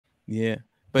Yeah.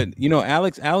 But you know,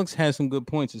 Alex has some good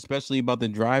points, especially about the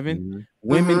driving. Mm-hmm.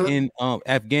 Women in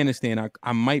Afghanistan,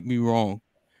 I might be wrong,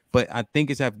 but I think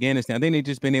it's Afghanistan. I think they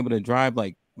just been able to drive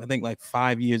like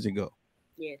 5 years ago.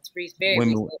 Yeah, it's very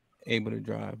Women recent. were able to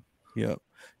drive. Yep.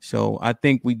 So I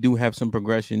think we do have some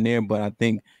progression there, but I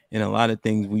think in a lot of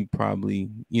things we probably,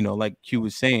 you know, like Q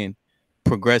was saying,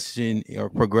 progression or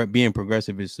being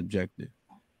progressive is subjective.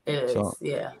 It is, So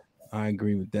yeah. I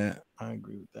agree with that.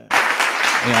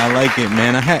 Yeah, I like it,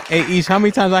 man. Hey, Ish, how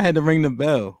many times I had to ring the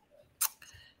bell?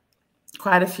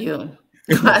 Quite a few.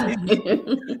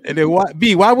 And then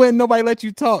why wouldn't nobody let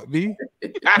you talk, B?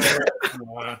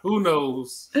 Who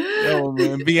knows? Yo,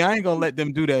 man, B, I ain't gonna let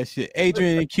them do that shit.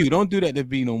 Adrian and Q, don't do that to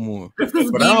B no more.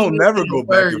 But I don't never go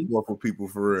back and forth with people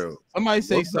for real. Somebody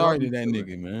say sorry to that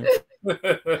nigga, man.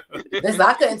 Listen,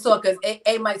 I couldn't talk because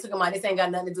A Mike took him out. This ain't got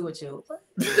nothing to do with you.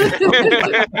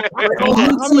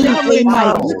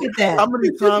 How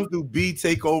many times do B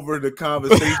take over the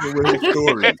conversation with his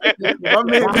story? My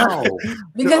man,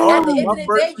 because my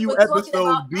first few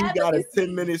episodes, B got a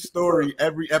 10-minute story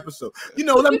every episode. You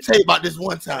know, let me tell you about this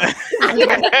one time.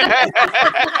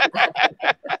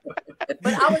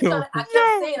 But I kept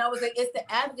saying, I was like, it's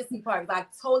the advocacy part. I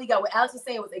totally got what Alex was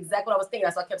saying was exactly what I was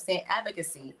thinking. So I kept saying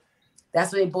advocacy.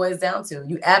 That's what it boils down to.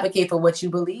 You advocate for what you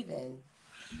believe in.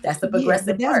 That's the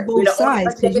progressive part. Both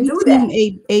sides. Because you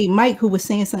seen a Mike who was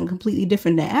saying something completely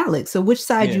different than Alex. So which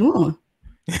side you on?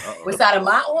 Which side am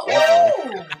I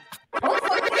on?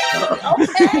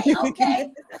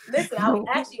 Okay. Listen, I was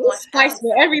actually on spice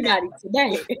for everybody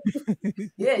today.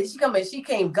 Yeah, she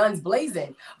came guns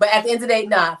blazing. But at the end of the day,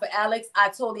 for Alex, I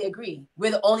totally agree.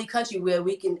 We're the only country where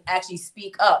we can actually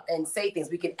speak up and say things.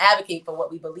 We can advocate for what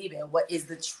we believe in, what is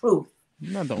the truth.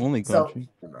 You're not the only country.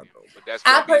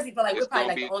 I personally feel like we're probably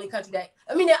like the only country that,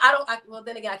 well,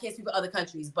 then again, I can't speak for other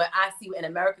countries, but I see in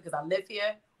America, because I live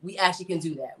here, we actually can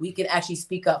do that. We can actually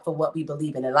speak up for what we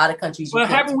believe in. A lot of countries. But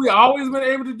haven't we always been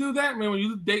able to do that? I mean, when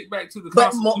you date back to the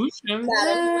Constitution.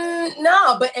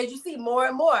 No, but as you see more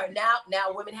and more, now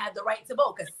women have the right to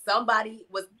vote because somebody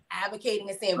was advocating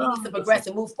and saying we need to progress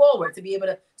and move forward to be able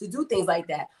to do things like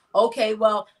that. Okay,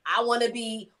 well, I want to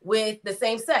be with the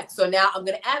same sex, so now I'm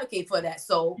going to advocate for that.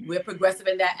 So we're progressive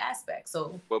in that aspect.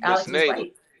 So but Alex is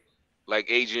right. Like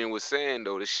Adrian was saying,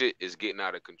 though, the shit is getting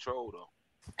out of control, though.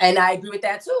 And I agree with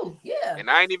that too. Yeah. And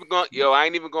I ain't even gonna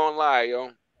lie,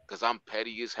 yo, because I'm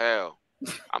petty as hell.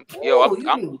 I'm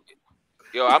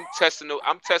testing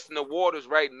the waters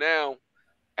right now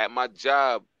at my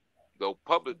job, though,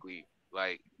 publicly,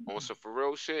 like on some for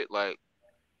real shit. Like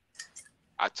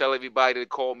I tell everybody to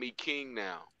call me king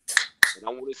now, and I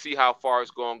want to see how far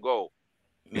it's gonna go.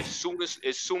 As soon as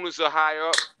a higher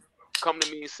up come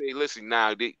to me and say, listen,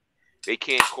 now they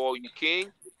can't call you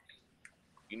king.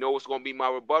 You know what's gonna be my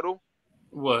rebuttal?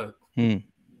 What?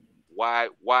 Why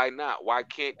not? Why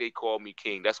can't they call me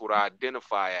king? That's what I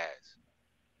identify as.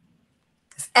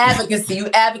 It's advocacy. You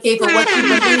advocate for what you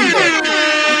believe in.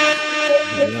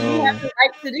 You have the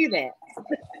right to do that.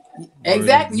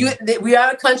 Exactly. We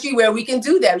are a country where we can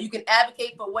do that. You can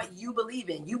advocate for what you believe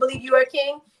in. You believe you are a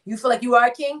king. You feel like you are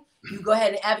a king. You go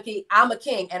ahead and advocate. I'm a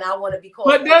king, and I want to be called.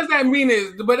 But does that mean I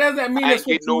ain't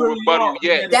get no rebuttal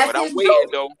yet? But I'm waiting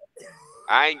though.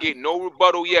 I ain't getting no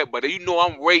rebuttal yet, but you know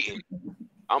I'm waiting.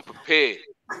 I'm prepared.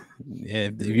 Yeah,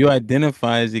 if you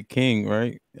identify as a king,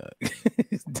 right?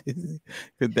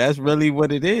 Because that's really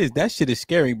what it is. That shit is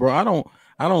scary, bro. I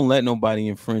don't let nobody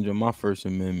infringe on my First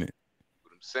Amendment.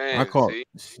 What I'm saying, I call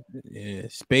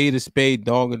spade a spade,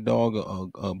 dog a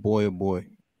dog, a boy a boy.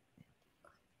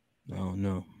 I don't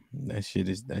know. That shit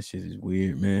is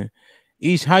weird, man.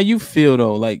 Ish, how you feel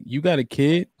though? Like you got a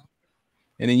kid,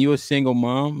 and then you're a single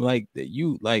mom. Like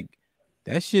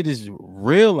that shit is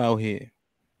real out here.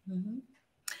 Mm-hmm.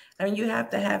 I mean, you have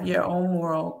to have your own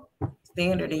moral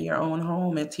standard in your own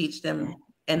home and teach them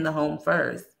in the home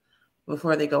first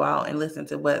before they go out and listen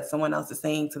to what someone else is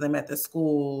saying to them at the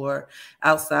school or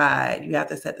outside. You have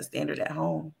to set the standard at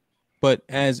home. But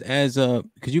as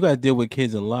because you got to deal with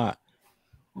kids a lot.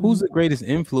 Who's the greatest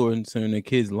influencer in a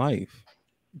kid's life?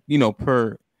 You know,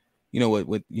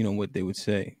 what they would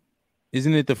say.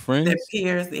 Isn't it the friends? Their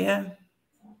peers, yeah.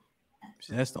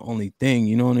 That's the only thing,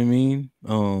 you know what I mean?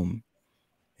 And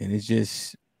it's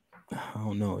just, I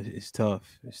don't know, it's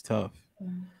tough. It's tough.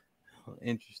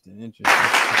 Interesting. We didn't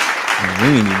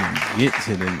even get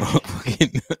to the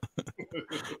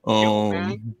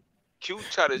motherfucking. Q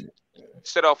try to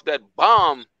set off that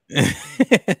bomb.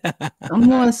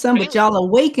 I'm on some, but y'all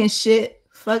awake and shit.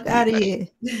 Fuck out of here.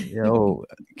 Yo,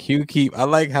 Q I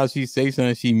like how she say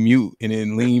something, she mute and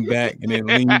then lean back and then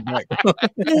lean back.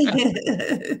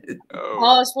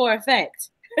 Pause for effect.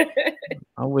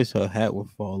 I wish her hat would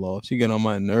fall off. She get on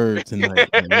my nerves tonight.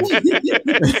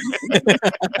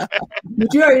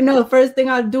 But you already know the first thing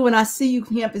I'll do when I see you,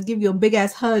 Camp, is give you a big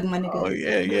ass hug, my nigga. Oh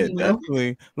yeah,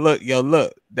 definitely. Look,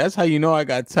 look. That's how you know I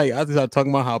got tight. I just start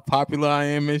talking about how popular I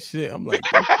am and shit. I'm like,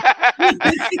 that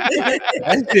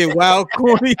shit wild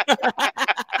corny.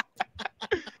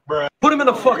 Bruh. Put him in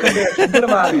the fucking bed. Get him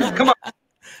out of here. Come on.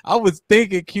 I was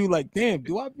thinking, Q, like, damn,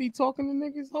 do I be talking to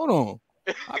niggas? Hold on.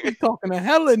 I be talking to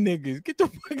hella niggas. Get the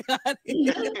fuck out of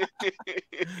here.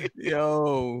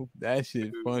 Yo, that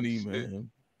shit funny, man.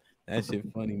 That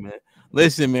shit funny, man.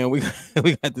 Listen, man, we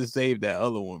got to save that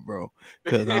other one, bro.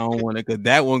 Cause I don't want to, cause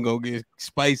that one gonna get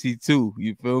spicy too.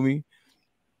 You feel me?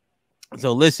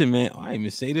 So listen, man. I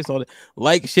even say this all the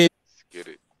like shit. Let's get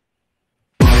it.